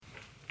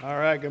All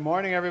right, good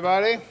morning,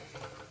 everybody.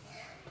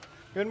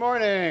 Good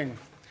morning.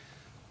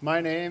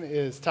 My name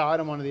is Todd.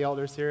 I'm one of the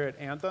elders here at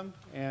Anthem,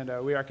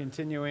 and we are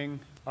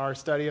continuing our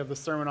study of the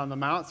Sermon on the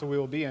Mount, so we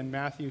will be in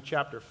Matthew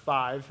chapter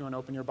 5. If you want to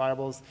open your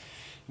Bibles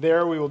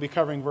there, we will be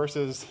covering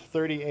verses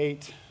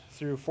 38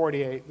 through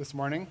 48 this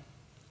morning.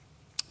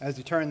 As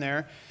you turn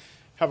there,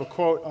 I have a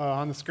quote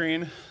on the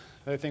screen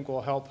that I think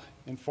will help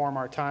inform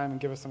our time and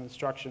give us some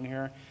instruction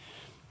here.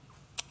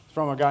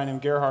 From a guy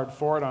named Gerhard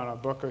Ford on a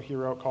book he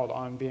wrote called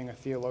On Being a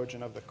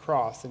Theologian of the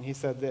Cross. And he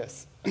said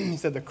this, he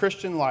said, "The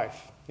Christian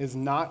life is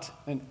not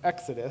an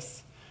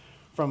exodus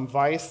from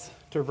vice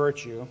to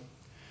virtue,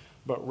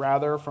 but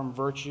rather from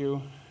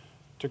virtue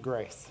to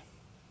grace."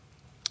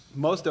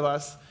 Most of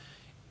us,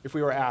 if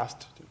we were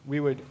asked, we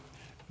would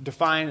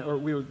define, or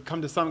we would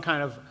come to some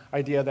kind of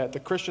idea that the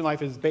Christian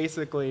life is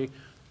basically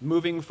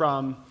moving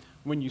from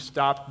when you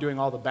stopped doing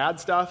all the bad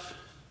stuff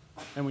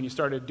and when you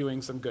started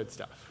doing some good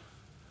stuff.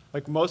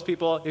 Like most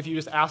people, if you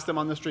just ask them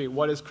on the street,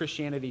 what does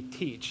Christianity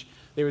teach?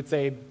 They would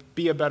say,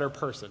 be a better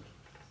person.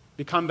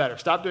 Become better.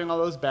 Stop doing all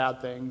those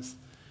bad things.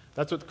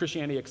 That's what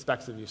Christianity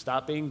expects of you.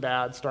 Stop being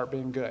bad, start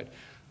being good.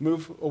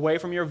 Move away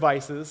from your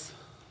vices,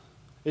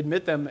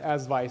 admit them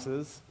as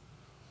vices,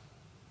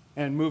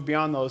 and move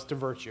beyond those to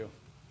virtue.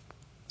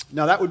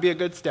 Now that would be a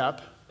good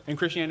step, and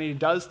Christianity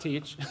does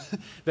teach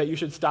that you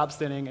should stop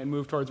sinning and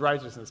move towards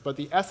righteousness. But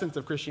the essence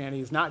of Christianity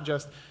is not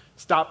just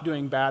stop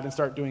doing bad and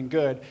start doing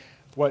good.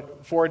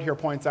 What Ford here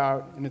points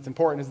out, and it's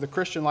important, is the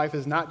Christian life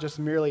is not just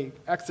merely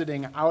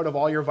exiting out of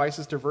all your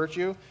vices to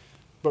virtue,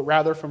 but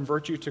rather from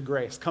virtue to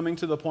grace, coming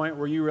to the point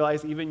where you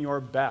realize even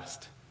your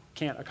best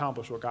can't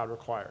accomplish what God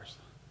requires.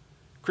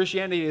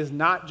 Christianity is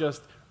not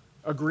just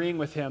agreeing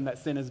with him that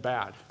sin is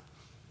bad.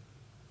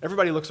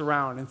 Everybody looks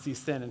around and sees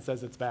sin and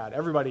says it's bad.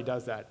 Everybody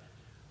does that.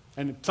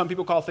 And some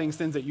people call things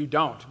sins that you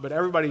don't, but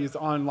everybody is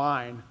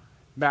online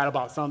mad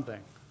about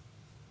something.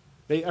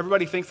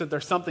 Everybody thinks that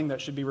there's something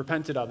that should be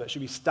repented of, that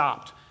should be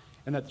stopped,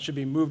 and that should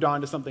be moved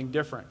on to something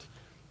different.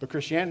 But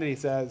Christianity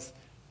says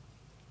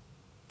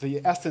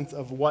the essence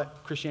of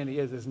what Christianity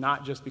is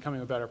not just becoming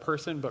a better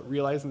person, but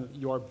realizing that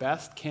your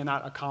best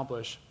cannot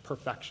accomplish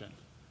perfection.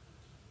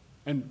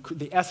 And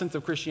the essence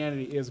of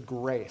Christianity is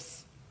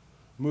grace,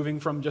 moving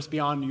from just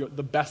beyond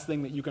the best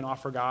thing that you can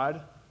offer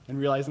God and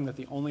realizing that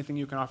the only thing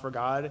you can offer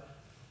God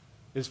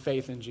is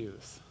faith in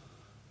Jesus.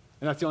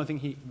 And that's the only thing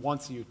he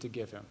wants you to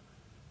give him.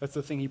 That's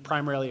the thing he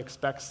primarily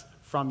expects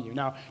from you.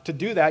 Now, to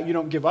do that, you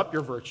don't give up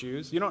your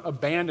virtues. You don't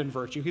abandon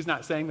virtue. He's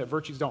not saying that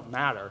virtues don't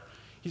matter.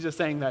 He's just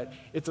saying that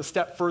it's a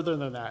step further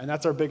than that, and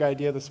that's our big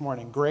idea this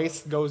morning.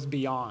 Grace goes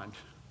beyond.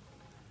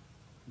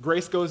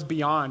 Grace goes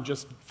beyond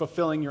just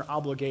fulfilling your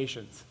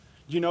obligations.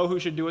 Do you know who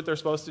should do what they're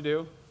supposed to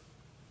do?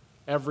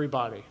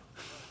 Everybody.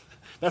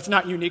 That's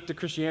not unique to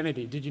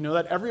Christianity. Did you know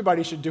that?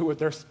 Everybody should do what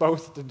they're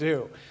supposed to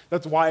do.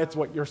 That's why it's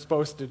what you're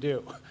supposed to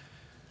do.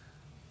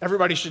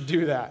 Everybody should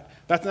do that.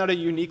 That's not a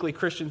uniquely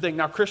Christian thing.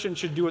 Now, Christians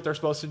should do what they're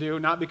supposed to do,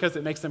 not because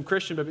it makes them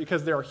Christian, but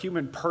because they're a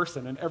human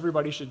person, and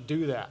everybody should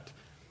do that.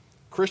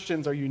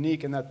 Christians are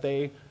unique in that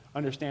they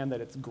understand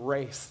that it's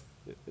grace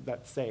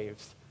that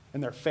saves,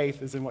 and their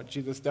faith is in what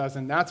Jesus does,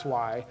 and that's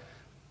why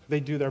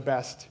they do their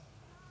best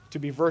to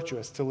be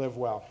virtuous, to live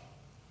well.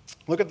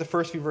 Look at the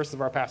first few verses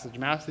of our passage,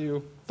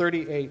 Matthew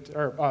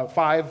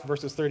 5,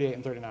 verses 38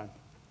 and 39.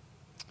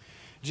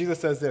 Jesus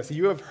says this,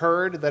 "You have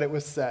heard that it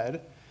was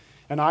said,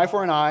 an eye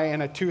for an eye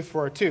and a tooth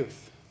for a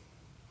tooth.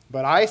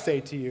 But I say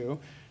to you,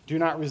 do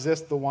not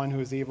resist the one who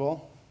is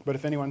evil, but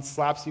if anyone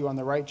slaps you on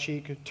the right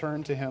cheek,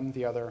 turn to him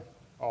the other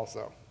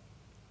also."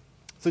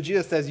 So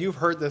Jesus says, you've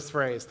heard this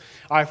phrase,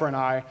 eye for an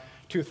eye,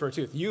 tooth for a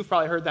tooth. You've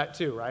probably heard that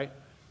too, right?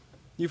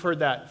 You've heard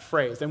that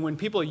phrase. And when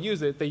people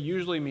use it, they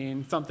usually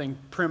mean something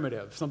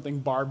primitive, something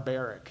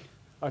barbaric,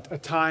 a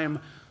time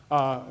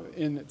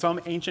in some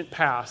ancient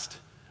past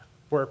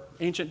where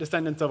ancient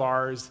descendants of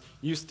ours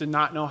used to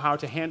not know how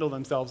to handle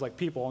themselves like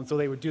people, and so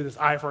they would do this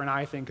eye for an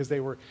eye thing because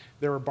they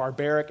were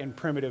barbaric and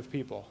primitive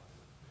people.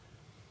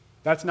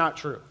 That's not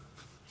true.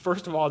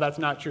 First of all, that's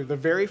not true. The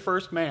very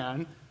first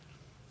man,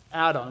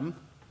 Adam,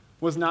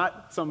 was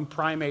not some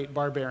primate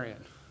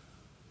barbarian.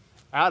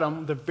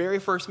 Adam, the very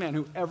first man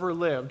who ever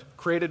lived,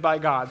 created by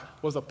God,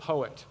 was a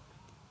poet.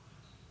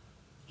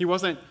 He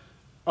wasn't,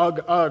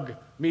 ugh, ugh,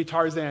 me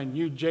Tarzan,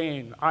 you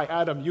Jane, I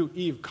Adam, you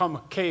Eve,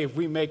 come cave,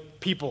 we make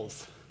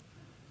peoples.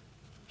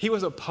 He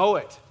was a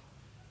poet.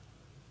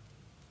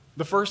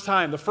 The first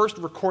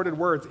recorded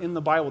words in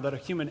the Bible that a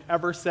human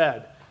ever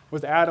said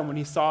was Adam when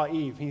he saw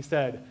Eve. He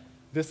said,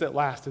 "This at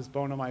last is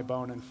bone of my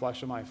bone and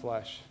flesh of my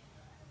flesh.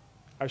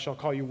 I shall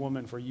call you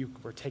woman, for you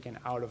were taken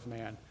out of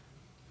man."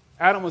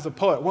 Adam was a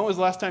poet. When was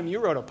the last time you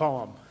wrote a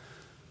poem?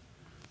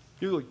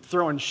 You were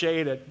throwing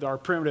shade at our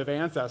primitive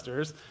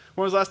ancestors.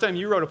 When was the last time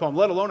you wrote a poem,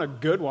 let alone a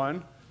good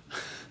one?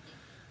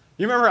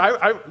 You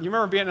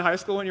remember being in high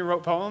school when you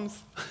wrote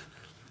poems?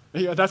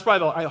 Yeah, that's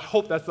probably I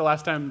hope that's the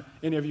last time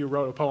any of you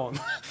wrote a poem.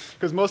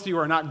 because most of you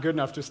are not good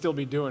enough to still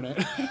be doing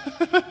it.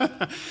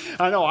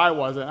 I know I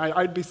wasn't.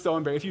 I'd be so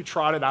embarrassed. If you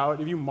trotted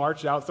out, if you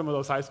marched out some of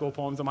those high school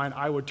poems of mine,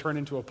 I would turn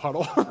into a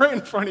puddle right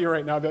in front of you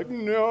right now. I'd be like,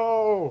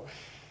 no.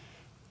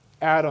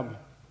 Adam,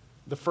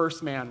 the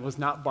first man, was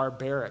not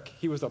barbaric.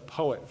 He was a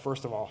poet,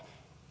 first of all.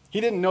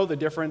 He didn't know the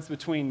difference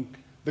between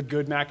the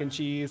good mac and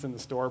cheese and the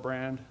store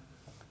brand.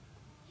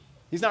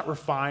 He's not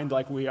refined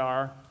like we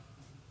are.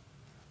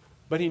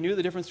 But he knew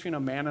the difference between a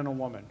man and a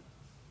woman,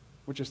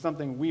 which is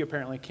something we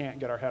apparently can't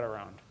get our head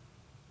around.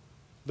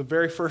 The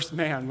very first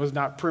man was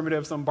not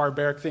primitive, some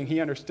barbaric thing. He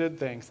understood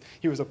things.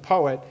 He was a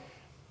poet.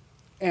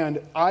 And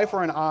eye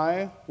for an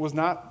eye was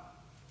not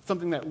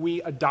something that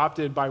we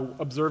adopted by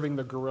observing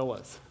the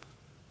gorillas.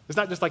 It's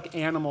not just like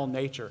animal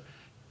nature.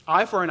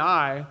 Eye for an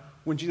eye,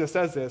 when Jesus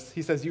says this,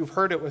 he says, you've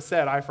heard it was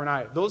said, eye for an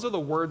eye. Those are the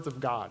words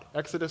of God,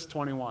 Exodus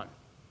 21.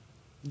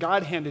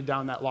 God handed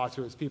down that law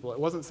to his people. It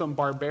wasn't some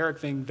barbaric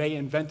thing they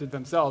invented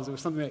themselves. It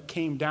was something that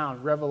came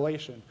down,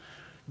 revelation,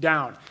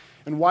 down.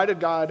 And why did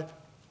God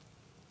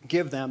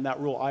give them that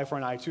rule, eye for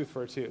an eye, tooth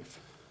for a tooth?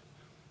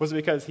 Was it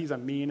because he's a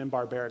mean and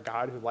barbaric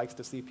God who likes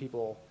to see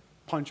people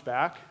punch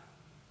back?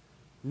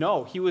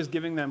 No, he was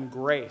giving them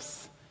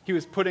grace. He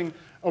was putting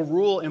a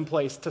rule in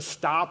place to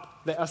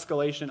stop the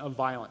escalation of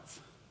violence.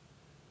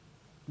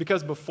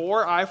 Because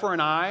before eye for an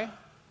eye,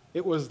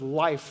 it was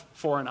life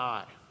for an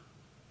eye.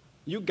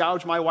 You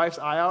gouge my wife's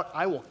eye out,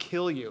 I will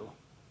kill you.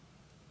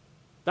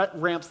 That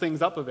ramps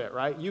things up a bit,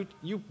 right?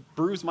 You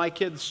bruise my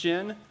kid's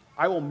shin,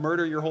 I will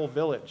murder your whole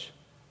village.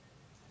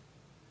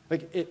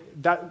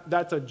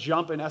 That's a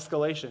jump in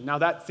escalation. Now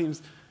that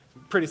seems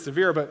pretty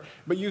severe, but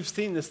you've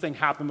seen this thing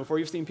happen before.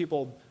 You've seen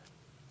people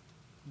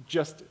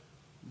just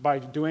by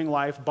doing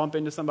life bump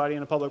into somebody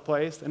in a public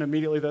place, and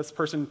immediately this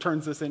person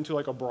turns this into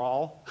like a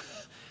brawl.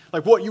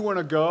 Like, what, you want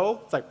to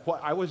go? It's like,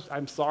 what?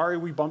 I'm sorry,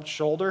 we bumped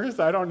shoulders.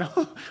 I don't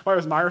know why it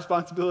was my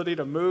responsibility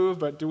to move,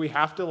 but do we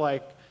have to,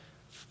 like,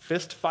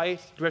 fist fight?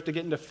 Do we have to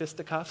get into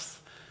fisticuffs?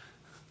 Do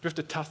we have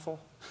to tussle?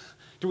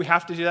 Do we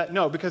have to do that?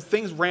 No, because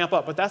things ramp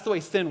up, but that's the way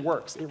sin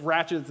works. It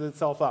ratchets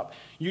itself up.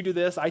 You do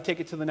this, I take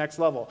it to the next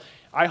level.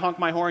 I honk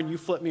my horn, you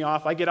flip me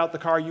off. I get out the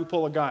car, you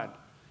pull a gun.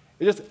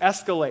 It just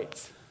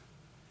escalates.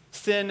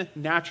 Sin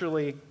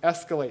naturally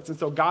escalates, and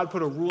so God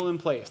put a rule in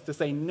place to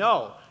say,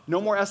 no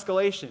more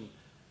escalation.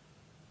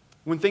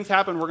 When things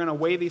happen, we're going to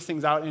weigh these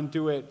things out and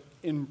do it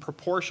in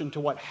proportion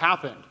to what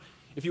happened.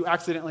 If you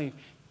accidentally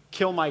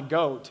kill my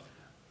goat,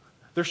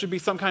 there should be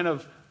some kind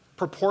of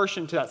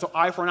proportion to that. So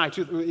eye for an eye,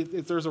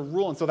 tooth. There's a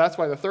rule. And so that's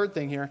why the third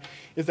thing here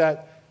is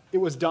that it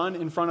was done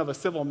in front of a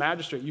civil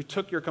magistrate. You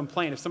took your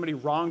complaint. If somebody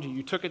wronged you,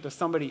 you took it to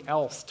somebody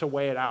else to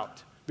weigh it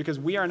out. Because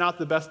we are not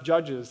the best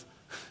judges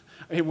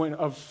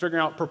of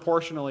figuring out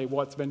proportionally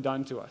what's been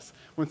done to us.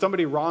 When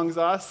somebody wrongs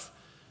us,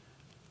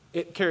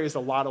 it carries a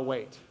lot of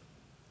weight.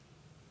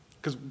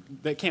 Because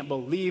they can't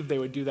believe they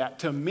would do that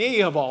to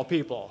me, of all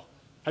people.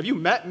 Have you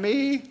met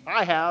me?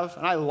 I have,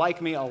 and I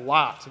like me a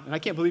lot. And I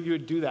can't believe you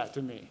would do that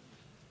to me.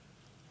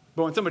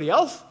 But when somebody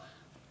else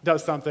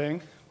does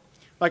something,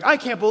 like, I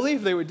can't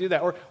believe they would do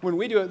that. Or when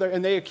we do it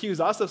and they accuse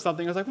us of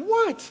something, it's like,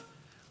 what?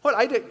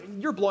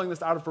 You're blowing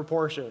this out of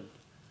proportion.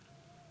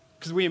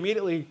 Because we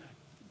immediately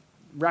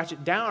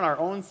ratchet down our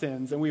own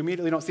sins, and we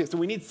immediately don't see it. So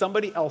we need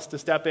somebody else to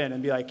step in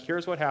and be like,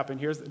 here's what happened.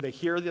 They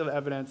hear the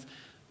evidence.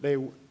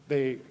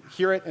 They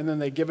hear it, and then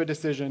they give a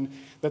decision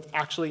that's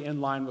actually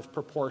in line with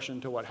proportion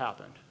to what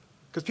happened.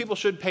 Because people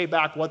should pay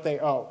back what they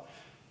owe.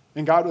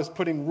 And God was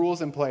putting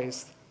rules in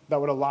place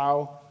that would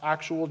allow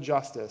actual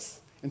justice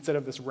instead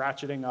of this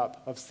ratcheting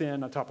up of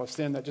sin on top of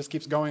sin that just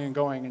keeps going and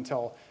going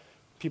until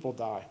people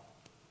die.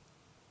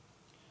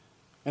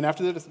 And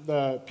after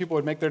the people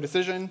would make their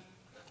decision,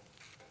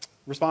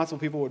 responsible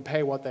people would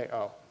pay what they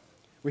owe.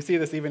 We see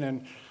this even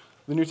in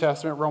the New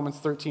Testament, Romans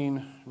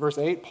 13, verse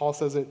 8. Paul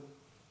says it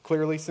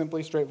clearly,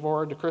 simply,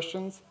 straightforward to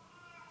Christians.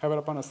 Have it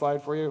up on a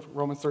slide for you,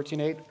 Romans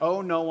 13:8.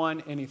 Owe no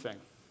one anything.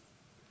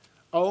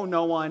 Owe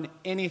no one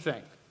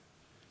anything.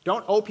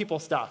 Don't owe people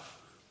stuff.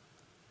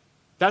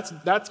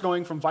 That's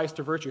going from vice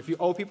to virtue. If you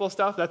owe people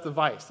stuff, that's a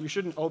vice. You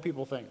shouldn't owe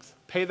people things.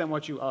 Pay them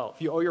what you owe.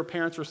 If you owe your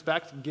parents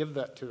respect, give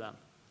that to them.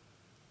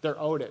 They're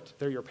owed it.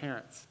 They're your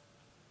parents.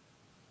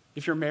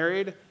 If you're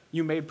married,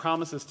 you made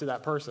promises to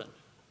that person.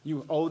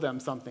 You owe them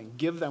something.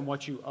 Give them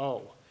what you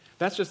owe.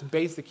 That's just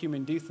basic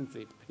human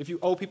decency. If you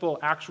owe people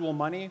actual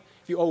money,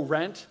 if you owe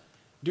rent,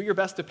 do your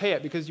best to pay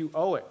it because you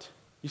owe it.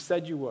 You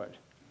said you would.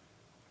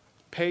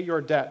 Pay your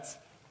debts.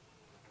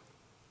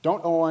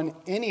 Don't owe on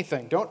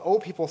anything. Don't owe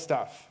people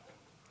stuff.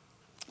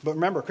 But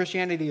remember,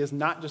 Christianity is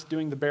not just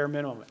doing the bare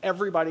minimum.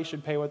 Everybody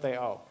should pay what they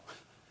owe.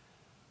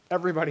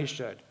 Everybody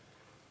should.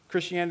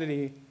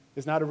 Christianity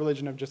is not a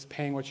religion of just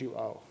paying what you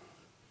owe.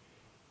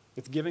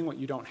 It's giving what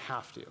you don't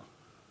have to.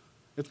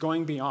 It's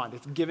going beyond.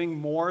 It's giving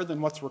more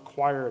than what's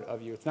required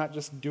of you. It's not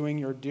just doing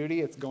your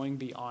duty, it's going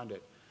beyond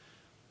it.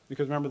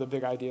 Because remember, the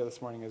big idea this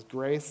morning is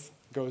grace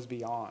goes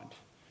beyond.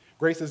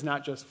 Grace is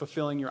not just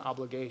fulfilling your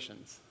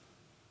obligations.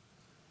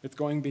 It's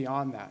going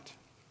beyond that.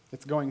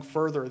 It's going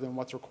further than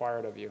what's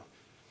required of you.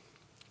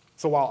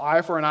 So while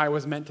eye for an eye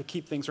was meant to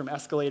keep things from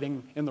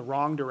escalating in the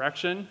wrong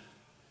direction,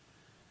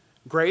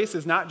 grace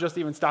is not just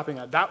even stopping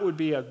that. That would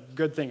be a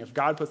good thing. If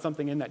God put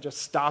something in that just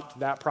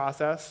stopped that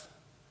process,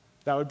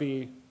 that would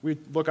be, we'd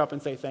look up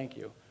and say thank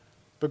you.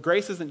 But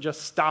grace isn't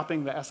just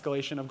stopping the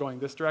escalation of going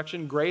this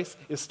direction. Grace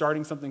is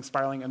starting something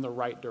spiraling in the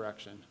right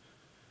direction.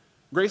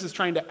 Grace is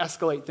trying to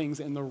escalate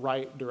things in the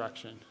right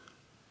direction.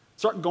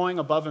 Start going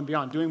above and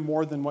beyond, doing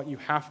more than what you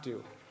have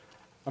to.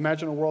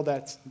 Imagine a world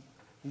that's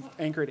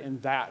anchored in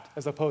that,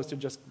 as opposed to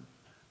just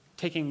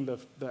taking the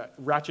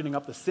ratcheting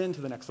up the sin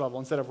to the next level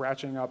instead of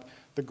ratcheting up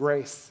the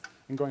grace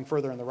and going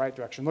further in the right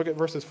direction. Look at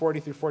verses 40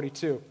 through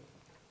 42.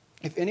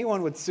 If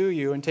anyone would sue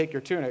you and take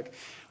your tunic,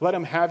 let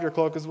him have your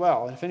cloak as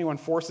well. And if anyone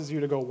forces you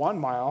to go 1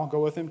 mile,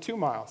 go with him 2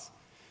 miles.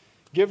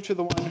 Give to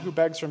the one who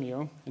begs from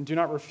you, and do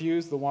not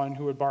refuse the one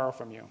who would borrow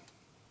from you.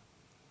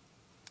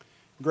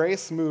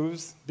 Grace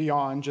moves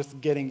beyond just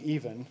getting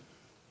even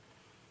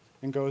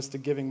and goes to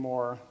giving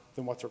more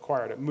than what's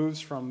required. It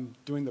moves from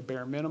doing the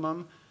bare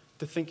minimum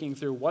to thinking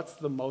through what's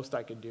the most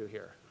I could do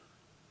here.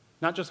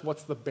 Not just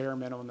what's the bare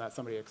minimum that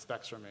somebody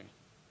expects from me,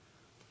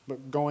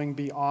 but going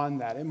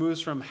beyond that. It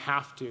moves from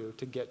have to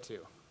get to.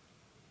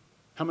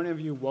 How many of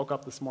you woke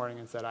up this morning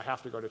and said, I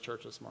have to go to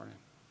church this morning?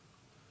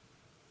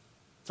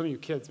 Some of you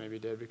kids maybe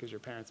did because your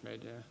parents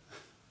made you.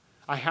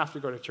 I have to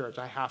go to church.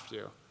 I have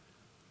to.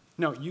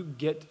 No, you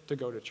get to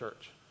go to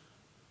church.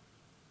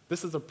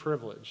 This is a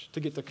privilege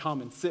to get to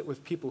come and sit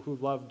with people who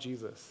love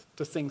Jesus,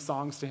 to sing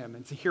songs to him,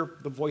 and to hear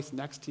the voice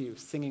next to you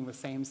singing the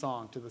same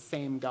song to the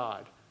same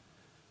God,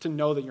 to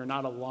know that you're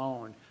not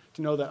alone,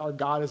 to know that our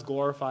God is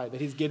glorified, that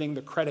he's getting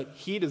the credit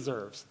he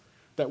deserves,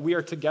 that we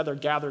are together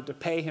gathered to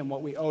pay him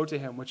what we owe to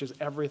him, which is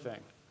everything,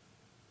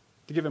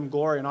 to give him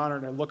glory and honor,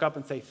 and to look up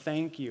and say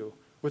thank you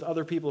with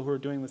other people who are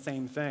doing the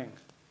same thing.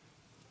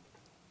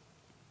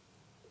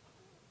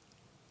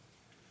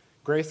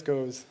 Grace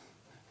goes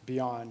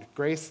beyond.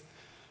 Grace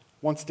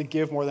wants to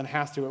give more than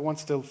has to. It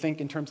wants to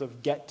think in terms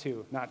of get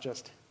to, not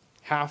just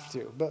have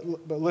to. But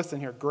listen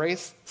here,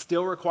 grace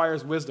still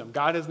requires wisdom.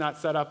 God has not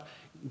set up,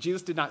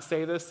 Jesus did not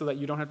say this so that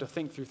you don't have to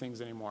think through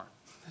things anymore.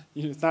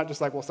 It's not just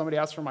like, well, somebody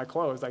asked for my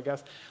clothes. I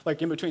guess,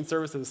 like in between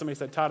services, somebody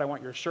said, Todd, I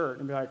want your shirt.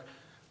 And be like,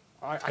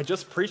 I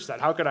just preached that.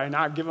 How could I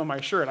not give him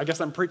my shirt? I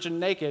guess I'm preaching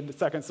naked at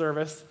second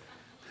service.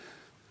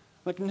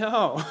 Like,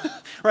 no.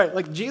 Right,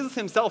 like Jesus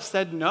himself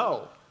said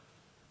no.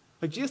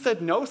 Like Jesus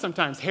said no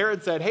sometimes.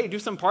 Herod said, hey, do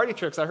some party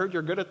tricks. I heard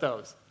you're good at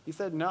those. He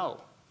said no.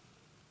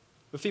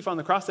 The thief on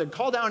the cross said,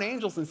 call down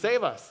angels and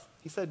save us.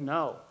 He said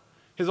no.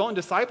 His own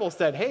disciples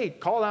said, hey,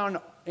 call down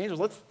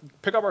angels. Let's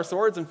pick up our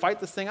swords and fight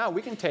this thing out.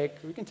 We can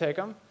take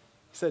them.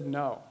 He said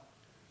no.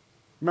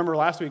 Remember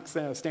last week's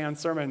Stan's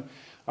sermon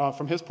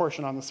from his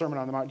portion on the Sermon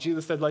on the Mount,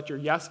 Jesus said, let your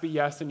yes be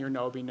yes and your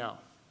no be no.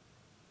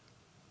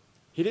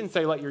 He didn't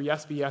say let your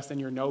yes be yes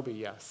and your no be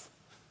yes.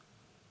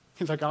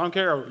 He's like, I don't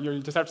care. You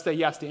just have to say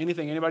yes to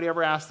anything anybody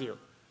ever asks you.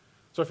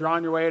 So if you're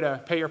on your way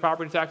to pay your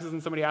property taxes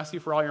and somebody asks you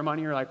for all your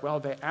money, you're like, well,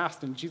 they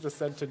asked and Jesus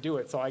said to do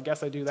it, so I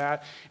guess I do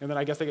that, and then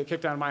I guess I get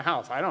kicked out of my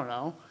house. I don't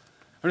know.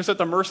 I'm just at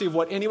the mercy of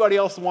what anybody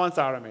else wants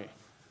out of me.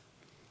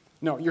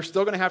 No, you're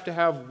still going to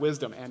have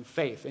wisdom and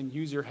faith and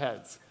use your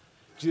heads.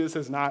 Jesus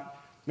has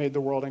not made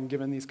the world and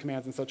given these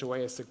commands in such a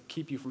way as to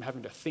keep you from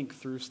having to think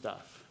through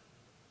stuff.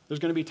 There's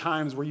going to be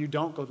times where you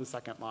don't go the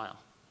second mile.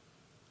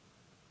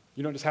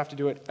 You don't just have to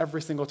do it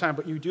every single time,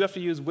 but you do have to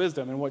use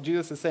wisdom. And what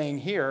Jesus is saying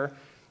here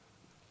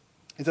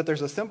is that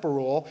there's a simple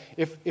rule.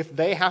 If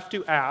they have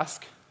to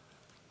ask,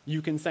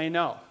 you can say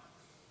no.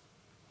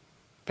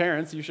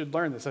 Parents, you should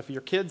learn this. If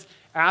your kids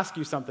ask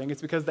you something,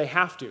 it's because they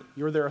have to.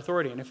 You're their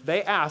authority. And if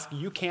they ask,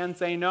 you can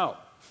say no.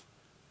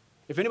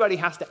 If anybody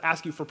has to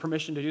ask you for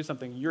permission to do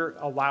something, you're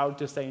allowed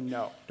to say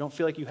no. Don't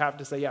feel like you have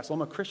to say yes.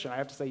 Well, I'm a Christian. I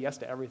have to say yes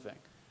to everything.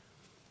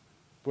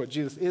 What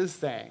Jesus is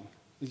saying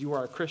is you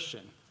are a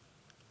Christian.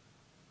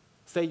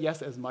 Say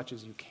yes as much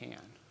as you can.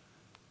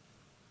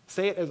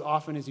 Say it as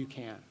often as you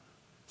can.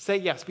 Say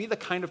yes. Be the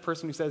kind of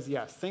person who says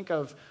yes. Think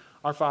of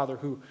our Father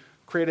who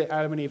created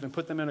Adam and Eve and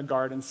put them in a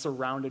garden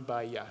surrounded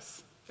by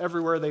yes.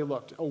 Everywhere they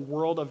looked, a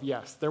world of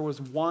yes. There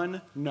was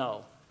one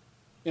no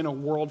in a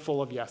world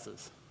full of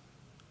yeses.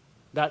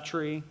 That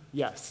tree,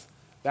 yes.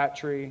 That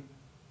tree,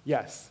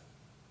 yes.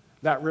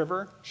 That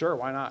river, sure,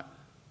 why not?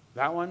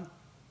 That one,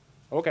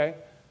 okay.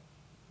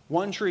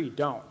 One tree,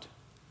 don't.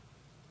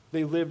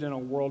 They lived in a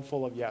world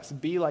full of yes.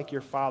 Be like your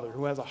Father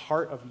who has a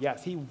heart of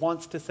yes. He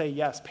wants to say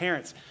yes.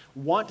 Parents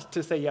want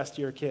to say yes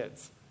to your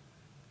kids.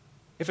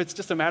 If it's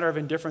just a matter of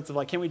indifference of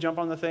like, can we jump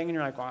on the thing? And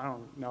you're like, well, I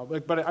don't know.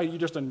 But are you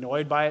just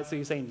annoyed by it so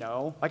you say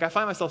no? Like I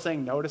find myself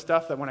saying no to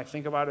stuff that when I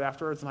think about it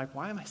afterwards, I'm like,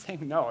 why am I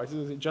saying no? Is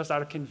it just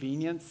out of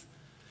convenience?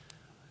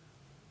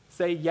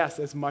 Say yes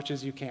as much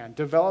as you can.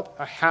 Develop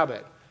a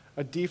habit,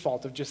 a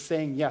default of just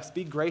saying yes.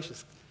 Be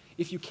gracious.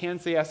 If you can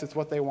say yes, it's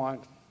what they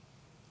want.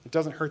 It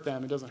doesn't hurt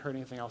them. It doesn't hurt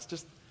anything else.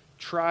 Just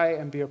try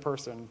and be a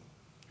person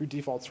who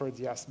defaults towards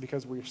yes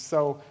because we're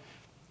so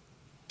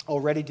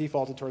already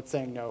defaulted towards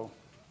saying no.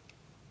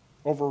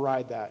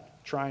 Override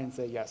that. Try and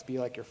say yes. Be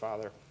like your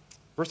Father.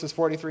 Verses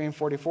 43 and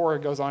 44,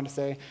 it goes on to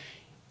say,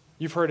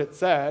 You've heard it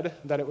said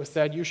that it was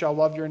said, you shall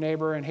love your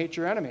neighbor and hate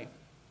your enemy.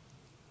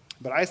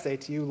 But I say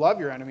to you, love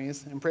your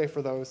enemies and pray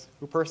for those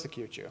who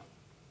persecute you.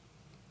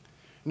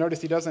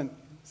 Notice he doesn't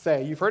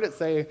say, you've heard it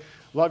say,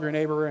 love your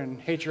neighbor and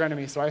hate your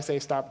enemies, so I say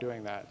stop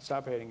doing that.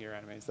 Stop hating your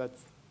enemies.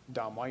 That's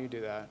dumb. Why you do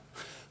that?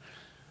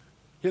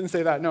 He doesn't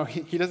say that. No,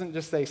 he doesn't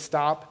just say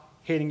stop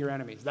hating your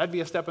enemies. That'd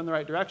be a step in the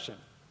right direction.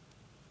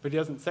 But he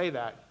doesn't say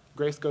that.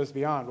 Grace goes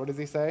beyond. What does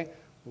he say?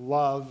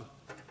 Love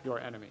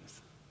your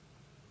enemies.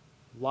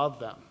 Love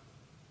them.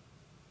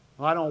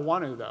 Well, I don't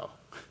want to, though,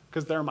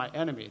 because they're my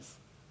enemies.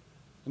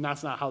 And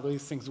that's not how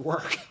these things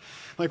work.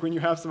 Like when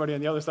you have somebody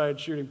on the other side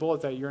shooting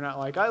bullets at you, you're not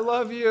like, I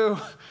love you.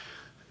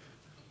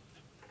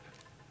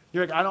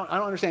 You're like, I don't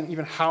understand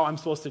even how I'm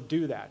supposed to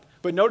do that.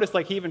 But notice,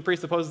 like, he even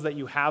presupposes that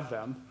you have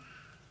them.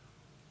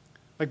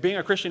 Like, being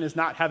a Christian is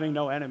not having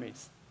no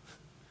enemies.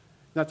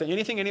 Not that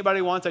anything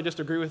anybody wants, I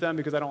just agree with them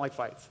because I don't like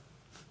fights.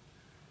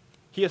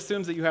 He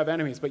assumes that you have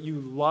enemies, but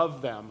you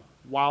love them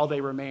while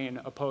they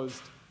remain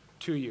opposed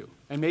to you.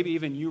 And maybe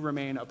even you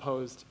remain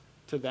opposed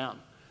to them.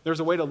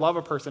 There's a way to love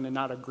a person and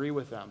not agree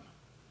with them.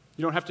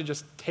 You don't have to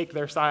just take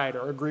their side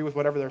or agree with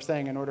whatever they're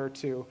saying in order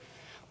to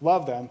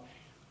love them.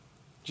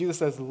 Jesus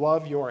says,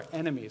 love your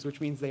enemies, which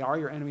means they are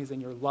your enemies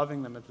and you're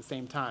loving them at the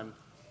same time.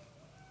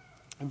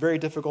 A very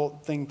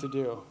difficult thing to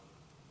do.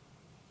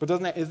 But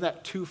isn't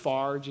that too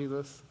far,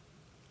 Jesus?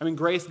 I mean,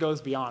 grace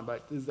goes beyond,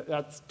 but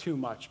that's too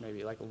much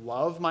maybe. Like,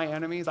 love my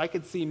enemies? I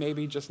could see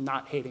maybe just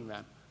not hating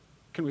them.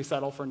 Can we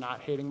settle for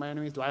not hating my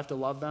enemies? Do I have to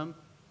love them?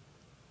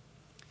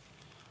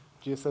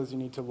 Jesus says you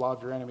need to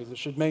love your enemies. It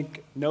should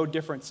make no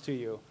difference to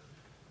you.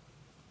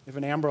 If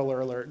an Amber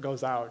Alert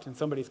goes out and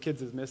somebody's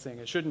kids is missing,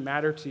 it shouldn't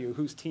matter to you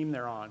whose team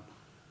they're on.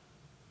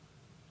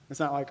 It's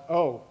not like,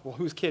 oh, well,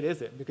 whose kid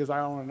is it? Because I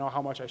don't want to know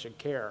how much I should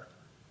care.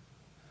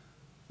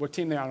 What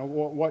team they're on?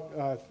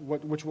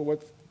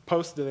 What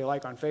posts do they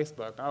like on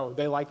Facebook? Oh,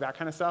 they like that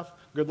kind of stuff?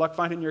 Good luck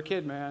finding your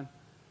kid, man.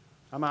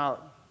 I'm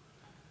out.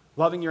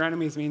 Loving your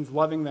enemies means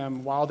loving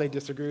them while they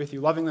disagree with you,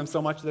 loving them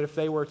so much that if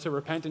they were to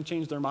repent and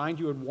change their mind,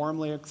 you would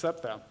warmly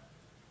accept them.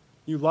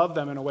 You love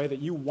them in a way that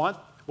you want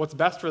what's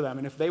best for them,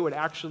 and if they would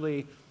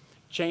actually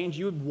change,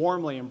 you would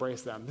warmly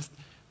embrace them.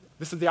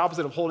 This is the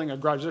opposite of holding a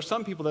grudge. There's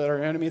some people that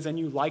are enemies, and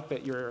you like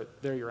that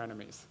they're your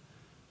enemies.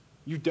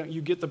 You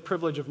get the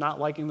privilege of not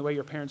liking the way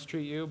your parents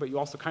treat you, but you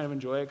also kind of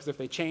enjoy it, because if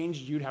they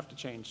changed, you'd have to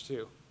change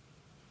too.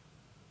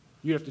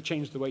 You'd have to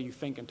change the way you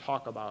think and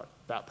talk about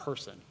that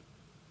person.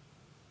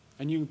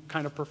 And you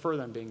kind of prefer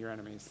them being your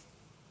enemies.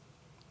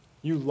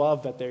 You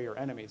love that they're your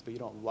enemies, but you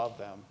don't love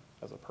them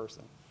as a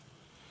person.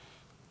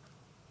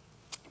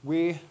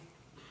 We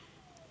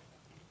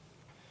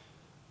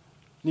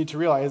need to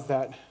realize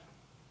that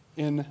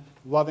in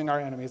loving our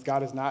enemies,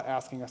 God is not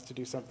asking us to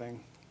do something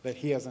that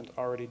he hasn't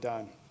already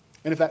done.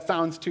 And if that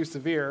sounds too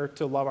severe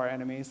to love our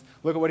enemies,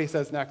 look at what he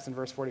says next in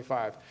verse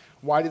 45.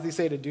 Why does he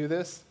say to do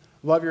this?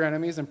 Love your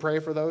enemies and pray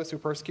for those who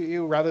persecute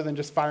you, rather than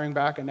just firing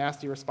back a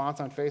nasty response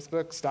on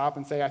Facebook. Stop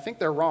and say, I think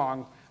they're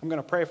wrong. I'm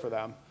going to pray for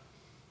them.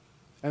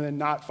 And then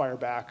not fire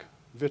back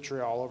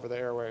vitriol over the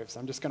airwaves.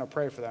 I'm just going to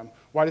pray for them.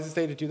 Why does he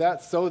say to do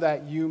that? So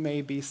that you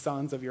may be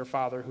sons of your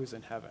Father who's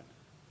in heaven.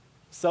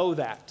 So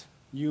that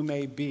you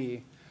may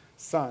be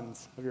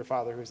sons of your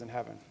Father who's in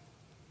heaven.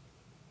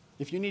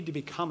 If you need to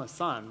become a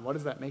son, what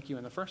does that make you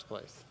in the first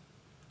place?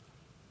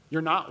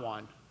 You're not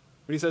one.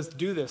 But he says,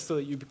 do this so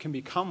that you can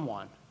become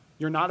one.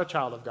 You're not a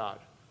child of God.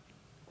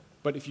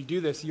 But if you do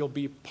this, you'll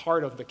be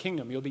part of the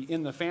kingdom. You'll be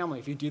in the family.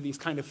 If you do these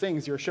kind of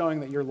things, you're showing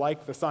that you're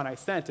like the Son I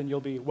sent, and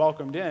you'll be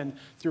welcomed in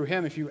through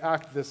him if you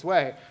act this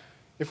way.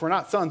 If we're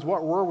not sons,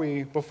 what were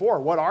we before?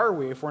 What are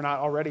we if we're not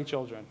already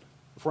children?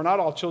 If we're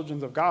not all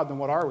children of God, then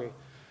what are we?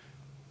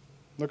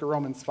 Look at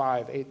Romans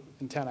 5, 8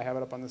 and 10. I have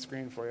it up on the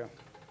screen for you.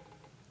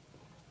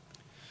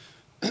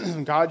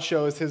 God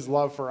shows his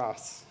love for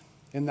us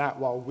in that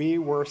while we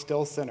were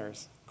still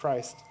sinners,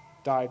 Christ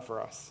died for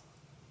us.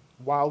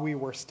 While we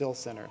were still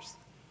sinners.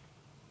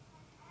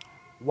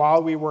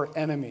 While we were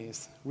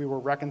enemies, we were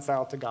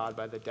reconciled to God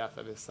by the death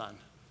of his Son.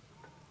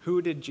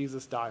 Who did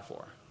Jesus die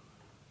for?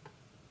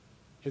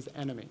 His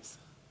enemies.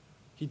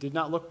 He did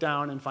not look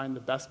down and find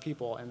the best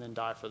people and then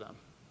die for them.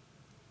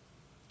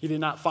 He did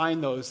not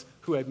find those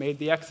who had made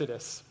the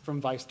exodus from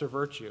vice to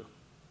virtue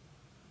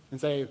and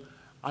say,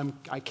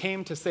 I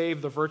came to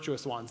save the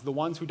virtuous ones. The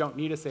ones who don't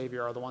need a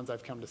Savior are the ones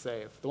I've come to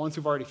save. The ones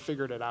who've already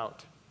figured it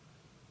out.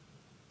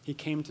 He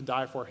came to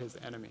die for his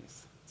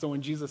enemies. So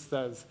when Jesus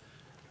says,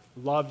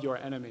 love your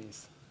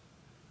enemies,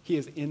 he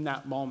is in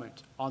that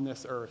moment on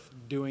this earth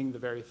doing the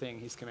very thing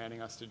he's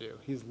commanding us to do.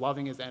 He's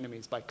loving his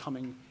enemies by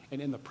coming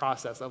and in the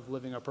process of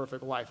living a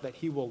perfect life that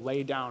he will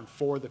lay down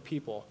for the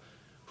people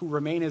who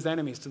remain his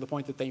enemies to the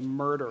point that they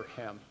murder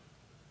him.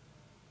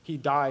 He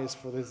dies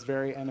for his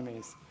very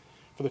enemies,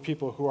 for the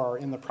people who are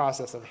in the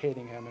process of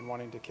hating him and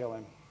wanting to kill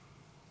him.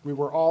 We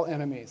were all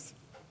enemies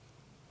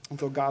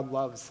until God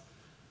loves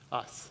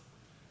us.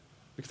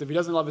 Because if he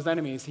doesn't love his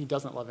enemies, he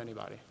doesn't love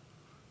anybody.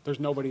 There's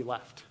nobody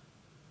left.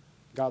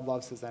 God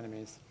loves his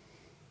enemies.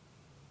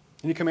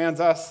 And he commands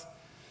us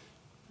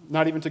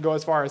not even to go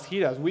as far as he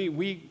does.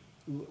 We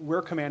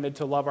we're commanded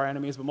to love our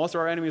enemies, but most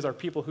of our enemies are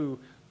people who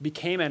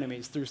became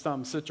enemies through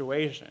some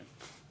situation.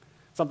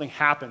 Something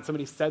happened.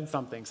 Somebody said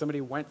something.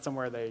 Somebody went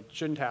somewhere they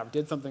shouldn't have,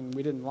 did something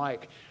we didn't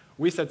like.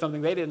 We said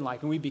something they didn't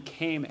like, and we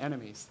became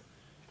enemies.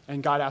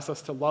 And God asked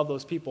us to love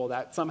those people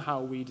that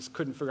somehow we just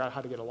couldn't figure out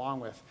how to get along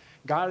with.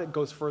 God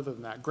goes further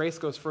than that. Grace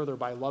goes further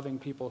by loving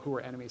people who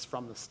were enemies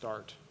from the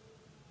start.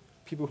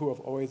 People who have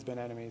always been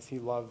enemies, he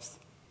loves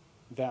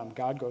them.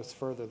 God goes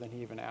further than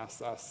he even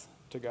asks us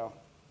to go.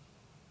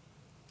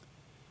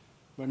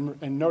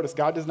 And notice,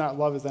 God does not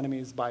love his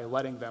enemies by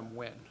letting them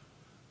win.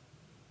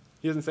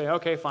 He doesn't say,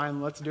 okay,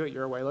 fine, let's do it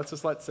your way. Let's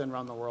just let sin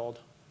run the world.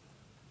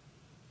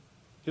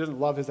 He doesn't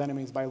love his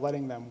enemies by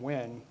letting them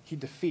win. He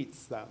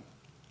defeats them.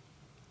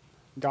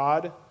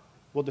 God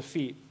will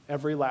defeat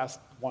every last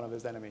one of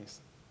his enemies.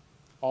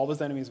 All of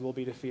his enemies will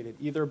be defeated,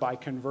 either by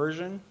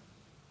conversion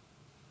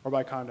or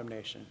by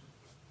condemnation.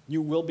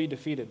 You will be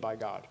defeated by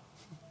God.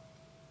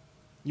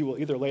 You will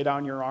either lay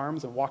down your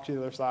arms and walk to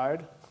the other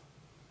side,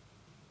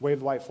 wave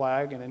the white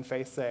flag, and in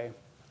faith say,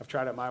 I've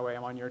tried it my way,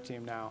 I'm on your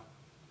team now.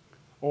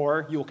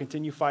 Or you will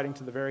continue fighting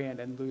to the very end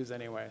and lose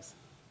anyways.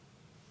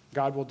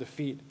 God will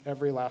defeat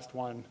every last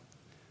one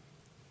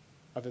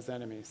of his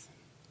enemies.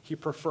 He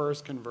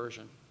prefers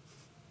conversion.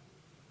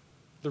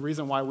 The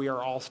reason why we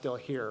are all still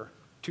here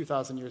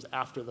 2,000 years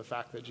after the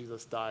fact that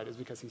Jesus died is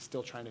because he's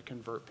still trying to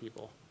convert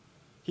people.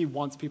 He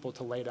wants people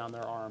to lay down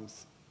their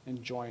arms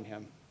and join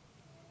him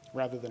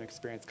rather than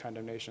experience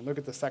condemnation. Look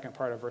at the second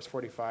part of verse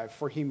 45.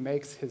 For he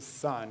makes his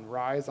sun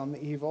rise on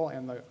the evil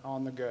and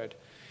on the good,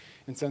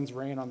 and sends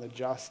rain on the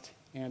just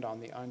and on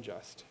the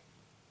unjust.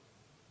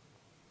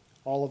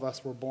 All of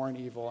us were born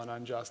evil and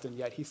unjust, and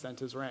yet he sent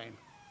his rain.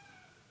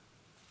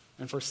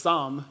 And for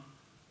some,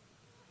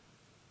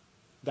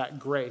 that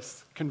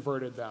grace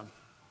converted them.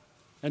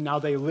 And now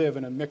they live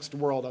in a mixed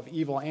world of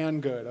evil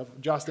and good, of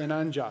just and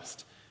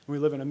unjust. And we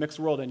live in a mixed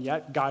world, and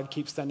yet God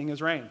keeps sending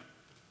his rain.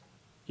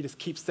 He just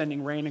keeps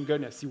sending rain and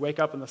goodness. You wake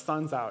up and the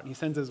sun's out, and he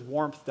sends his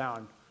warmth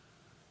down.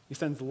 He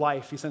sends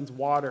life. He sends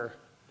water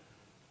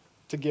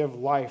to give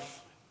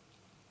life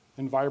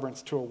and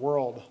vibrance to a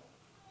world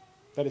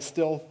that is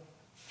still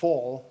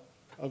full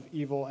of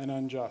evil and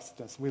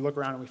injustice. We look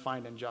around and we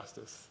find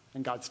injustice,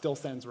 and God still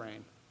sends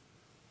rain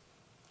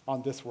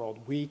on this world.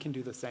 We can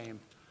do the same.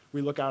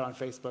 We look out on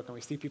Facebook and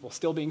we see people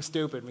still being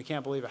stupid, and we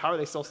can't believe it. How are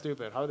they still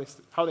stupid? How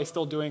are they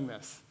still doing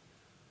this?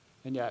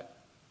 And yet,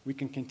 we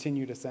can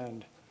continue to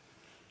send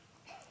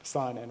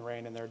sun and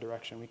rain in their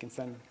direction. We can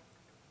send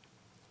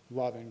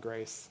love and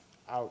grace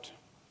out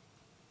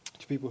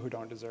to people who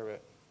don't deserve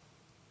it.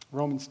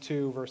 Romans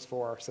 2, verse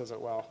 4 says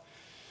it well.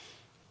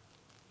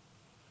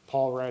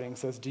 Paul writing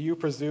says, do you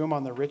presume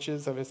on the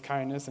riches of his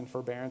kindness and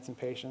forbearance and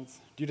patience?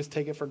 Do you just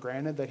take it for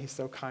granted that he's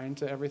so kind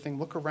to everything?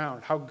 Look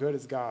around. How good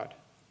is God?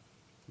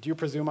 Do you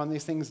presume on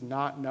these things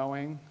not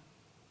knowing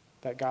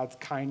that God's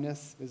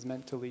kindness is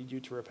meant to lead you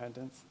to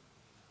repentance?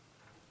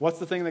 What's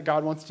the thing that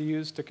God wants to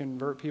use to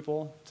convert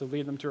people, to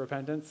lead them to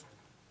repentance?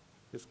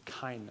 His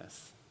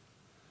kindness.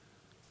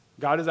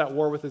 God is at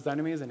war with his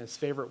enemies, and his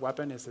favorite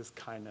weapon is his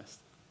kindness.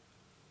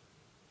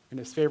 And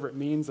his favorite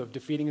means of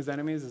defeating his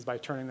enemies is by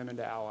turning them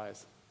into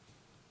allies.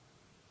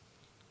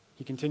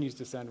 He continues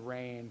to send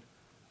rain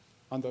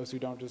on those who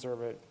don't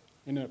deserve it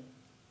in a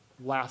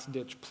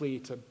last-ditch plea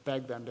to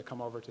beg them to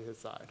come over to his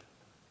side.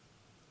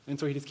 And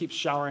so he just keeps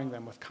showering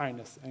them with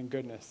kindness and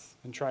goodness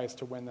and tries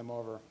to win them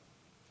over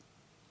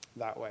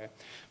that way.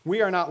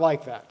 We are not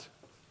like that,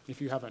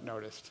 if you haven't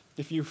noticed.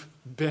 If you've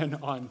been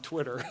on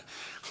Twitter,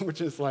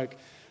 which is like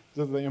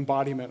the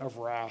embodiment of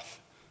wrath.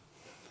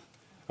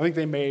 I think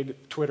they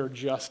made Twitter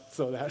just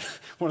so that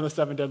one of the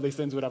 7 deadly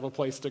sins would have a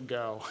place to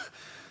go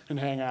and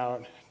hang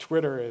out.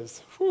 Twitter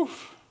is, whew,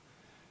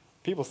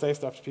 people say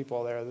stuff to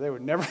people there that they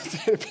would never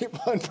say to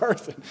people in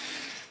person.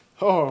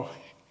 Oh,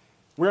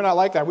 we're not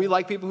like that. We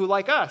like people who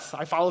like us.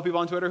 I follow people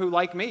on Twitter who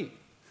like me.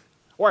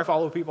 Or I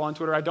follow people on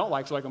Twitter I don't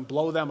like so I can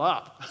blow them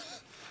up.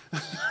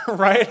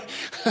 Right?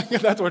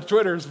 That's what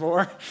Twitter's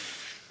for.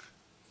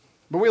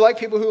 But we like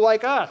people who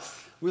like us.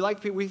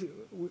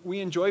 We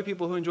enjoy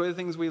people who enjoy the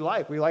things we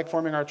like. We like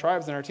forming our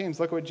tribes and our teams.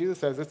 Look what Jesus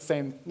says. It's the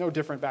same, no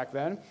different back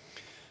then.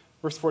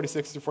 Verse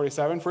 46 to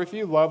 47, for if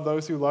you love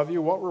those who love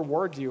you, what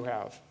reward do you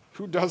have?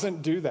 Who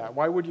doesn't do that?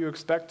 Why would you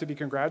expect to be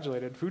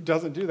congratulated? Who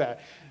doesn't do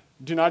that?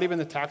 Do not even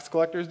the tax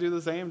collectors do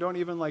the same? Don't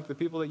even like the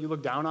people that you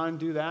look down on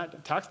do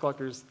that? Tax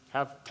collectors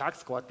have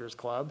tax collectors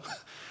club.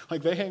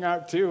 Like they hang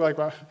out too. Like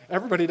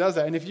everybody does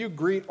that. And if you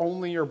greet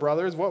only your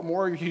brothers, what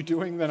more are you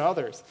doing than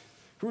others?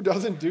 Who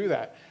doesn't do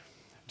that?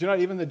 Do not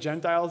even the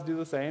Gentiles do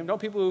the same?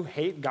 Don't people who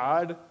hate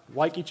God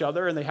like each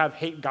other and they have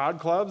hate God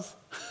clubs?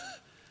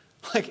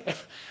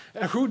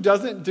 Who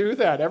doesn't do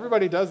that?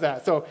 Everybody does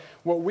that. So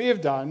what we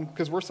have done,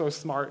 because we're so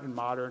smart and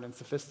modern and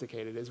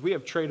sophisticated, is we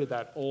have traded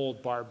that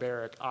old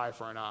barbaric eye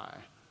for an eye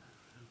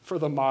for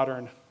the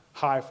modern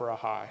hi for a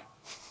hi.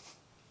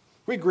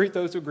 We greet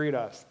those who greet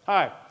us.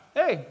 Hi.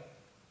 Hey.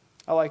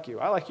 I like you.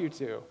 I like you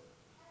too.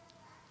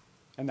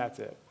 And that's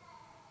it.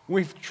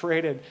 We've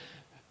traded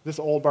this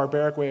old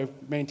barbaric way of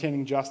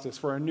maintaining justice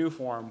for a new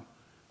form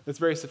It's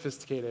very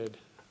sophisticated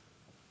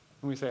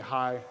when we say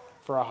hi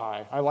for a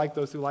hi. I like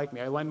those who like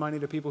me. I lend money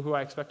to people who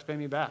I expect to pay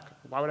me back.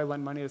 Why would I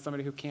lend money to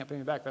somebody who can't pay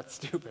me back? That's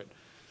stupid.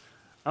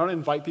 I don't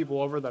invite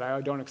people over that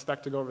I don't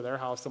expect to go over their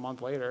house a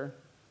month later.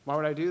 Why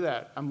would I do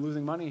that? I'm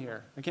losing money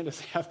here. I can't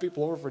just have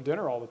people over for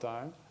dinner all the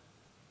time.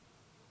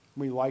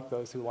 We like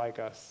those who like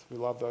us. We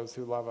love those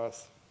who love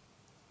us.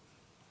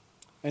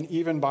 And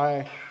even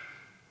by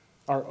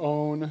our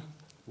own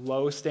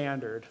low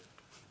standard,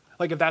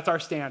 like if that's our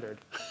standard,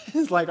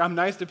 it's like I'm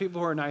nice to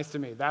people who are nice to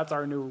me. That's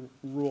our new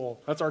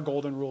rule. That's our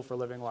golden rule for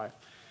living life.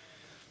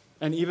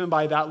 And even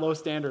by that low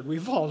standard, we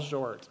fall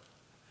short.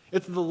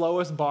 It's the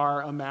lowest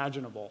bar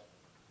imaginable.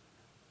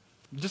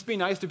 Just be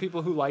nice to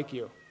people who like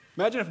you.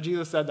 Imagine if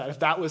Jesus said that, if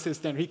that was his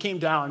standard. He came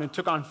down and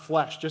took on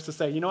flesh just to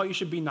say, you know what, you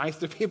should be nice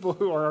to people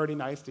who are already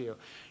nice to you.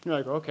 And you're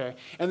like, okay.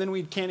 And then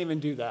we can't even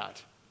do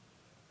that.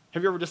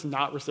 Have you ever just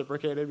not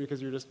reciprocated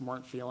because you just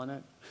weren't feeling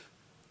it?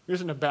 You're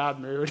just in a bad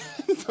mood.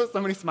 So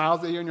somebody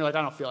smiles at you and you're like,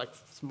 I don't feel like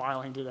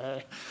smiling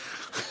today.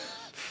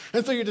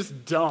 And so you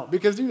just don't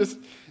because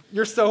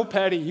you're so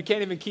petty. You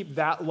can't even keep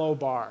that low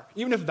bar.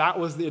 Even if that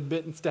was the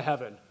admittance to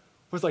heaven.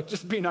 It was like,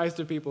 just be nice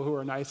to people who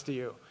are nice to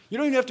you. You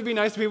don't even have to be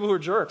nice to people who are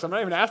jerks. I'm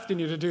not even asking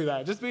you to do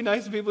that. Just be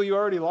nice to people you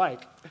already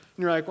like. And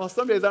you're like, well,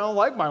 some days I don't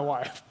like my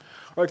wife.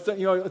 Or it's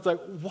like,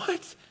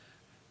 what?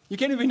 You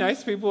can't even be nice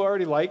to people who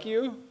already like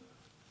you?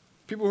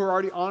 People who are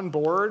already on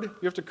board?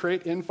 You have to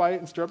create infight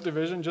and stir up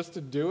division just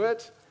to do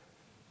it?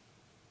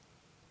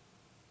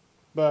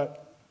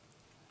 But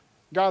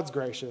God's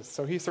gracious,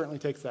 so he certainly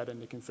takes that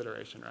into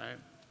consideration, right?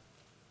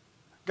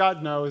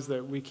 God knows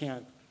that we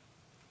can't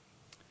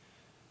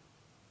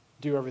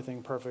do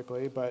everything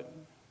perfectly, but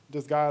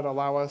does God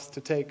allow us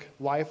to take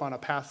life on a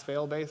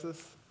pass-fail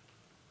basis?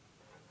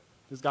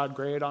 Does God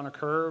grade on a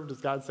curve?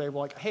 Does God say,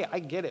 well, like, hey, I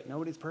get it.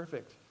 Nobody's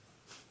perfect.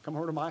 Come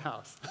over to my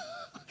house.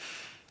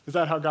 Is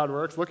that how God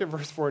works? Look at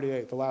verse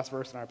 48, the last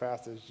verse in our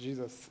passage.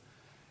 Jesus,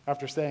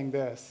 after saying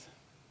this,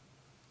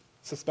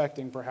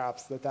 suspecting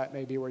perhaps that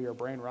may be where your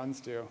brain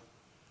runs to,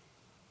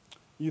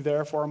 you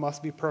therefore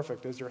must be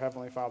perfect as your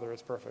heavenly Father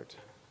is perfect.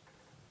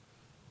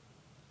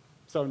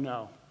 So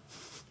no.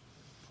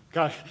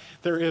 God,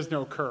 there is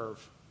no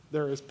curve.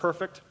 There is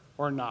perfect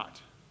or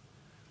not,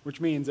 which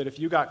means that if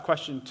you got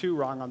question 2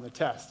 wrong on the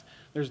test,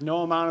 there's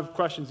no amount of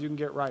questions you can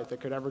get right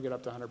that could ever get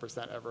up to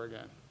 100% ever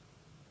again.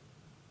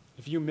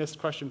 If you missed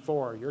question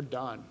 4, you're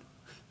done.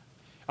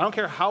 I don't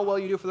care how well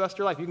you do for the rest of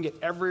your life. You can get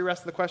every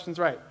rest of the questions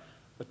right,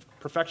 but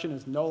perfection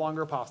is no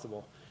longer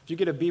possible. If you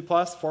get a B+,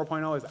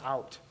 4.0 is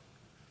out.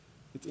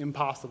 It's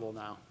impossible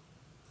now.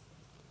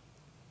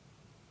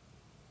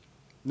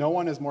 No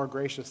one is more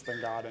gracious than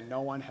God, and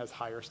no one has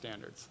higher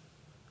standards.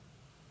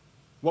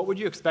 What would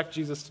you expect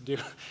Jesus to do?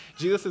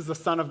 Jesus is the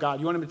Son of God.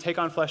 You want him to take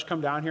on flesh,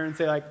 come down here and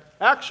say, like,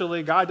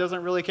 actually, God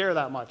doesn't really care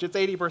that much. It's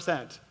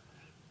 80%.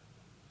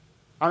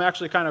 I'm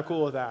actually kind of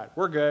cool with that.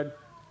 We're good.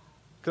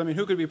 Because, I mean,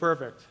 who could be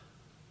perfect?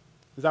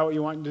 Is that what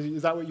you want?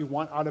 Is that what you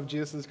want out of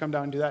Jesus to come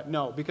down and do that?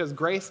 No, because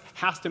grace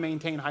has to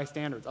maintain high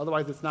standards.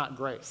 Otherwise, it's not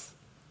grace.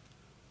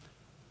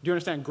 Do you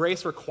understand?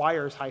 Grace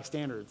requires high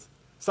standards.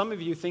 Some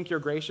of you think you're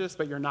gracious,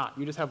 but you're not.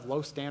 You just have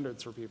low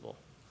standards for people.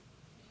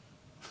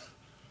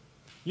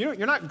 You're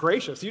not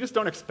gracious. You just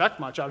don't expect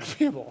much out of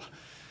people.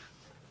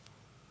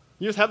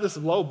 You just have this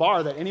low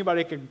bar that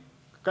anybody could,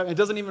 it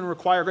doesn't even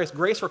require grace.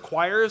 Grace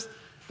requires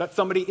that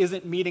somebody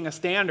isn't meeting a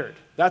standard.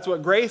 That's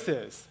what grace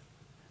is.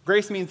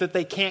 Grace means that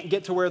they can't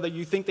get to where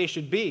you think they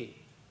should be.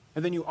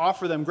 And then you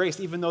offer them grace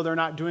even though they're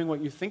not doing what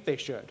you think they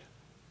should.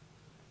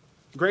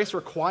 Grace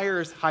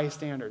requires high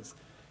standards.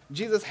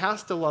 Jesus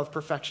has to love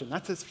perfection.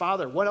 That's his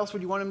Father. What else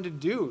would you want him to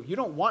do? You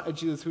don't want a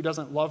Jesus who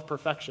doesn't love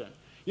perfection.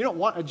 You don't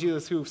want a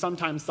Jesus who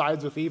sometimes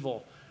sides with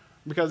evil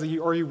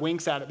or he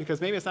winks at it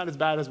because maybe it's not as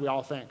bad as we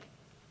all think.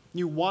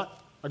 You want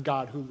a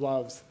God who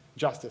loves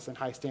justice and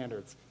high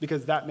standards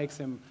because that makes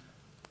him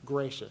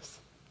gracious.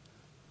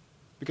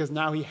 Because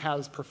now he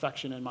has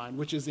perfection in mind,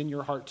 which is in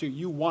your heart too.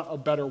 You want a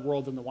better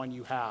world than the one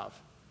you have.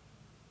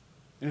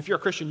 And if you're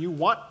a Christian, you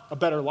want a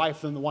better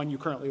life than the one you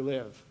currently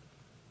live.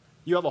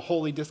 You have a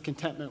holy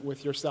discontentment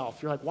with yourself.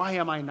 You're like, why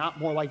am I not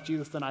more like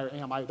Jesus than I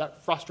am?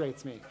 That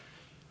frustrates me.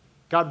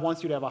 God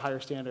wants you to have a higher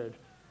standard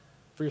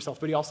for yourself,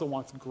 but he also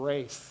wants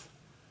grace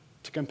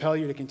to compel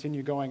you to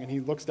continue going, and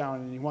he looks down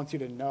and he wants you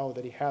to know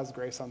that he has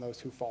grace on those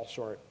who fall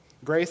short.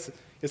 Grace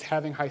is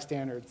having high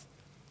standards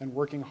and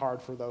working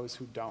hard for those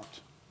who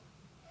don't.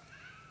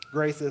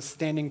 Grace is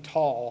standing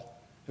tall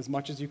as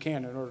much as you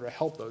can in order to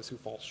help those who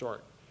fall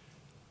short.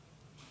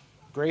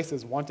 Grace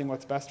is wanting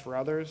what's best for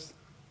others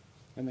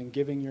and then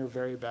giving your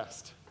very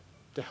best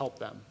to help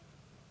them,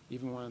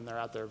 even when they're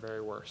at their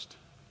very worst.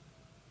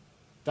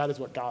 That is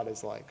what God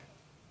is like.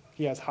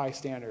 He has high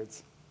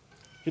standards.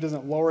 He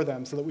doesn't lower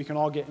them so that we can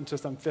all get into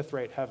some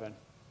fifth-rate heaven.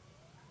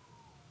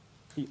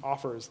 He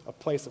offers a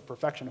place of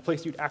perfection, a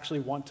place you'd actually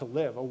want to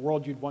live, a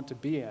world you'd want to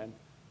be in,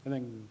 and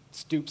then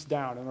stoops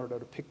down in order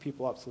to pick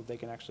people up so that they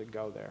can actually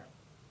go there.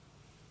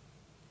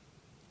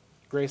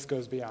 Grace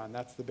goes beyond.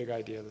 That's the big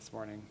idea this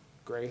morning.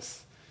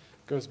 Grace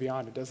goes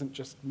beyond. It doesn't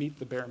just meet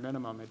the bare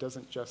minimum. It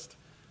doesn't just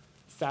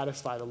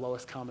satisfy the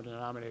lowest common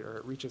denominator.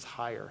 It reaches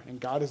higher. And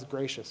God is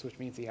gracious, which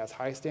means he has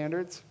high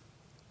standards,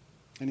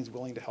 and he's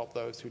willing to help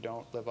those who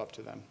don't live up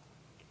to them.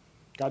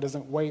 God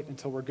doesn't wait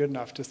until we're good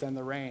enough to send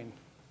the rain.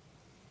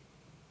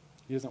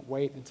 He doesn't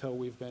wait until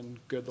we've been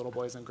good little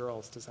boys and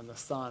girls to send the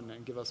sun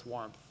and give us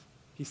warmth.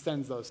 He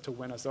sends those to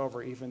win us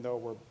over, even though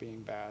we're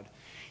being bad.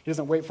 He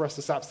doesn't wait for us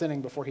to stop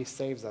sinning before he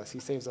saves us. He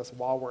saves us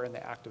while we're in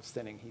the act of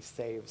sinning. He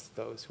saves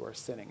those who are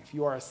sinning. If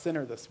you are a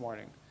sinner this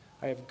morning,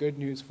 I have good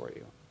news for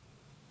you.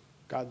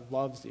 God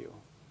loves you.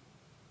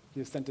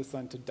 He has sent his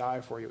son to die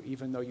for you,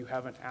 even though you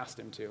haven't asked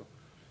him to.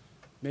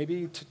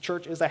 Maybe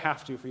church is a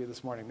have-to for you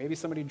this morning. Maybe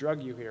somebody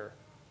drug you here.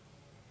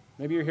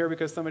 Maybe you're here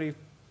because somebody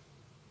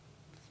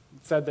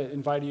said that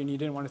invited you and you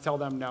didn't want to tell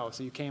them no,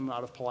 so you came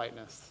out of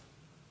politeness.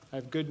 I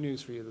have good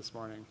news for you this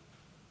morning.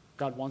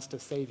 God wants to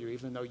save you,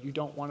 even though you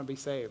don't want to be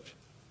saved.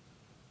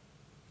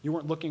 You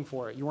weren't looking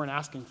for it. You weren't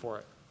asking for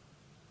it.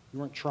 You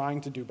weren't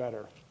trying to do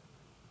better.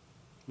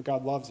 But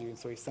God loves you, and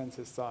so he sends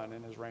his son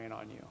and his rain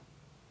on you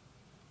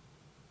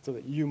so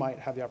that you might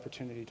have the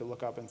opportunity to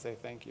look up and say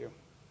thank you.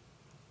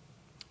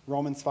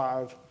 Romans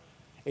 5,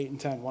 8 and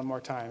 10, one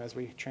more time as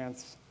we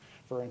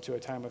transfer into a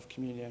time of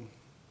communion.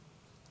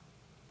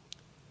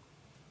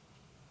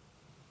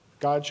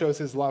 God shows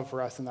his love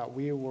for us in that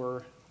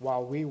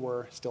while we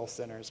were still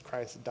sinners,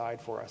 Christ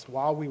died for us.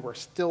 While we were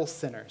still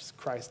sinners,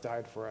 Christ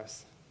died for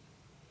us.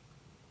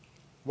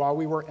 While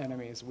we were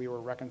enemies, we were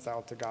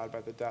reconciled to God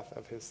by the death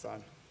of his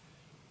son.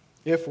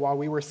 If while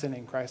we were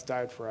sinning, Christ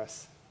died for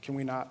us, can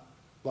we not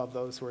love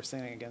those who are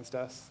sinning against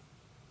us?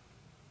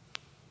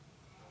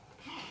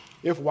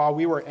 If while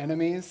we were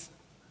enemies,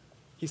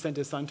 he sent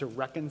his son to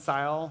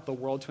reconcile the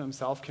world to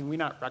himself, can we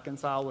not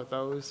reconcile with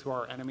those who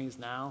are enemies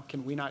now?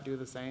 Can we not do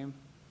the same?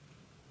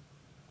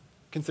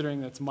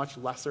 Considering that it's much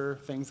lesser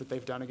things that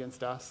they've done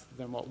against us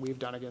than what we've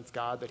done against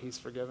God that he's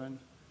forgiven.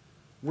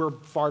 We're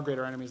far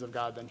greater enemies of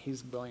God than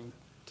he's willing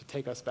to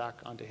take us back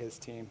onto his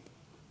team.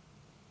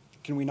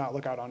 Can we not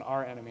look out on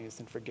our enemies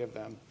and forgive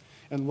them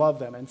and love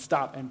them and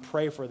stop and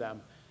pray for them?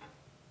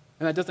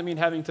 And that doesn't mean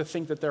having to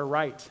think that they're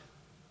right.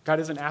 God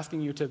isn't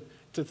asking you to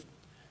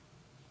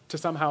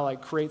somehow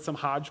like create some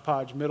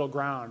hodgepodge middle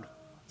ground,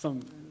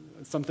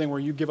 something where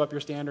you give up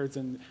your standards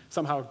and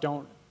somehow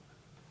don't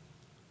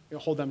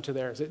hold them to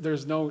theirs.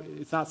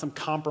 It's not some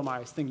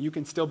compromise thing. You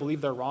can still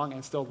believe they're wrong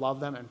and still love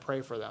them and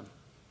pray for them.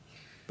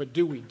 But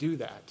do we do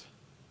that?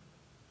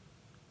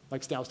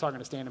 Like I was talking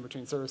to Stan in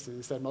between services.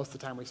 He said most of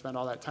the time we spend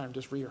all that time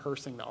just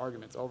rehearsing the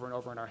arguments over and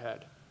over in our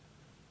head.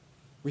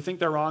 We think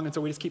they're wrong, and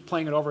so we just keep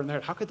playing it over in their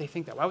head. How could they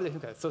think that? Why would they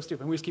think that? It's so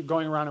stupid. And we just keep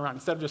going around and around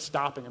instead of just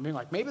stopping and being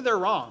like, maybe they're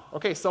wrong.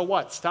 Okay, so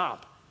what?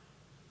 Stop.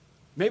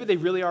 Maybe they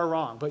really are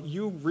wrong, but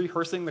you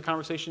rehearsing the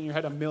conversation in your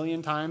head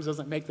 1,000,000 times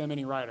doesn't make them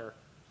any righter.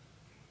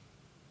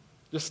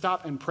 Just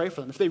stop and pray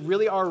for them. If they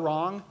really are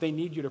wrong, they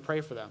need you to pray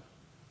for them.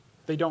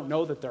 They don't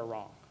know that they're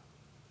wrong.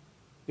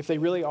 If they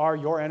really are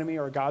your enemy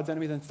or God's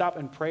enemy, then stop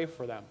and pray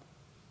for them.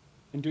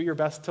 And do your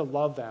best to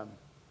love them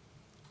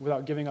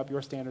without giving up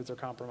your standards or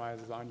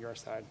compromises on your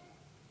side.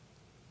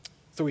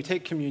 So we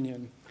take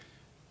communion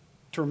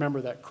to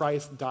remember that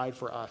Christ died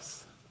for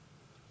us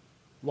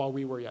while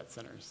we were yet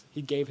sinners.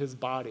 He gave his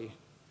body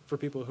for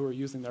people who were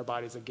using their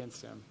bodies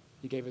against him.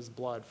 He gave his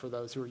blood for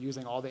those who were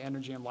using all the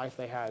energy and life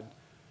they had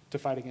to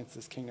fight against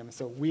this kingdom. And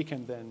so we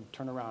can then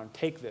turn around,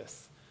 take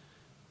this,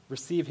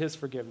 receive his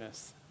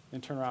forgiveness,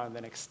 and turn around and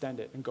then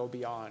extend it and go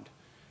beyond.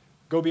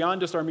 Go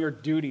beyond just our mere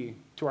duty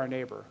to our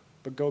neighbor,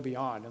 but go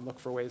beyond and look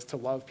for ways to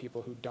love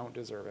people who don't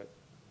deserve it.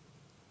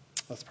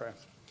 Let's pray.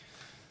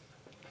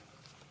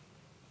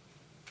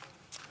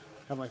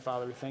 Heavenly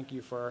Father, we thank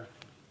you for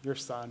your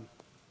Son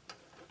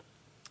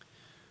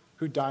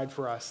who died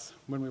for us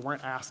when we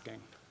weren't asking,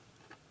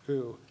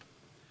 who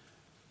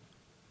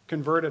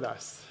converted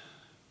us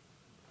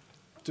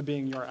to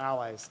being your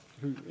allies,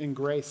 who in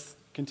grace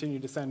continue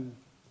to send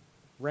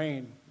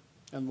rain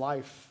and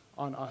life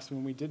on us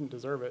when we didn't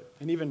deserve it.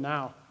 And even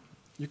now,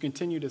 you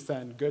continue to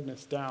send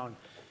goodness down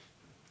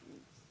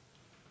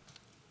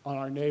on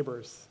our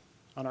neighbors,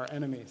 on our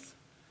enemies.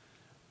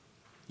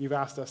 You've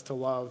asked us to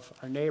love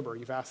our neighbor.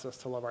 You've asked us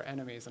to love our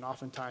enemies, and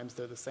oftentimes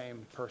they're the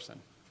same person.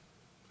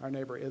 Our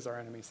neighbor is our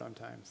enemy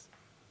sometimes.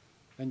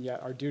 And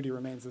yet our duty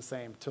remains the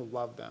same, to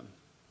love them,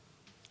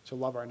 to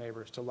love our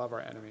neighbors, to love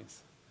our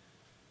enemies,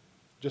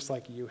 just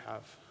like you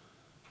have.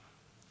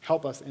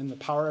 Help us in the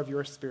power of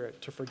your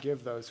Spirit to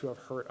forgive those who have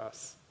hurt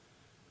us,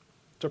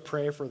 to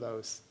pray for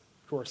those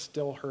who are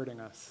still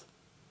hurting us,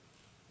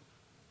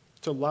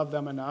 to love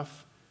them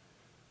enough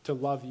to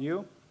love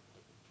you,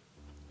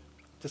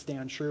 to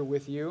stand true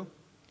with you,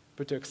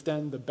 but to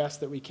extend the best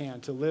that we can,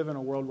 to live in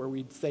a world where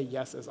we say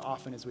yes as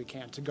often as we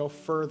can, to go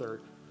further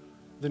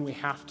than we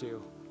have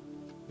to,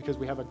 because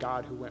we have a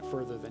God who went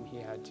further than he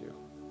had to.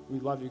 We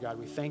love you, God.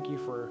 We thank you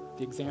for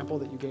the example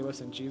that you gave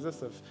us in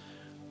Jesus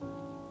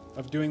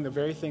of doing the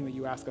very thing that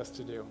you ask us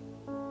to do.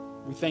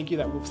 We thank you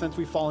that since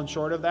we've fallen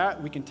short of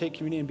that, we can take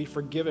communion and be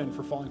forgiven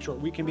for falling short.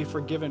 We can be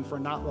forgiven for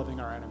not loving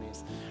our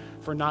enemies,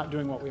 for not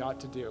doing what we ought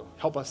to do.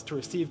 Help us to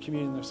receive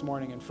communion this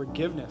morning and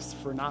forgiveness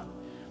for not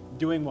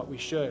doing what we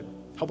should,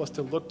 Help us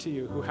to look to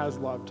you who has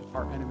loved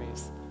our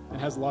enemies and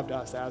has loved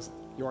us as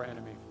your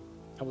enemy.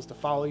 Help us to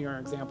follow your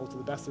example to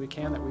the best that we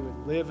can, that we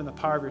would live in the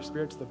power of your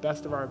Spirit to the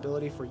best of our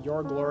ability for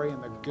your glory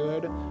and the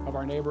good of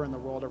our neighbor and the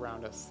world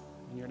around us.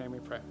 In your name we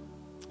pray.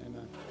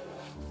 Amen.